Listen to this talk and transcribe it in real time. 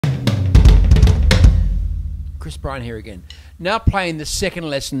Chris Brien here again. Now playing the second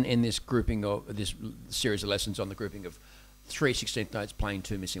lesson in this grouping of this series of lessons on the grouping of 3 16th notes, playing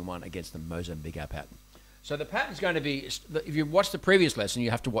 2, missing 1 against the Mozambique pattern. So the pattern's going to be, if you watch the previous lesson,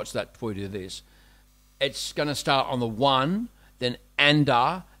 you have to watch that before you do this. It's going to start on the 1, then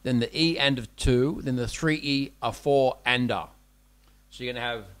anda, then the E and of 2, then the 3 E, a 4 anda. So you're going to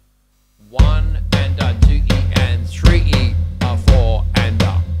have 1 anda, 2 E and 3 E, a 4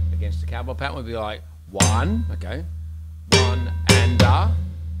 anda. Against the Cowbell pattern would be like 1, okay, 1 anda,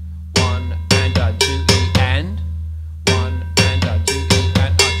 1 anda, 2 E and, 1 anda, 2 E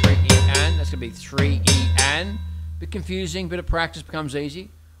and, 3 E and. That's going to be 3 E and. Bit confusing, bit of practice becomes easy.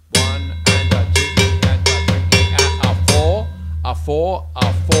 1 anda, 2 E and, 3 E and, a 4, a 4,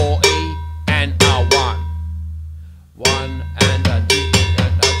 a 4 E and a 1. 1 anda, 2 E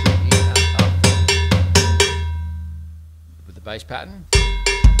and, 3 E and, a 4. With the bass pattern.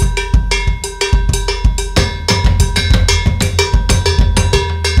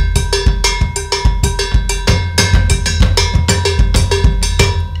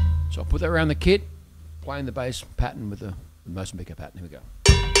 Put that around the kit, playing the bass pattern with the Mozambique pattern. Here we go.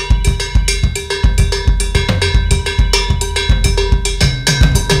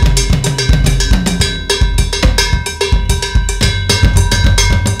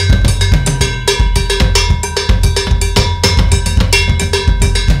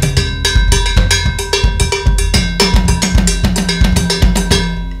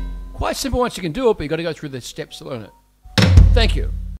 Quite simple once you can do it, but you've got to go through the steps to learn it. Thank you.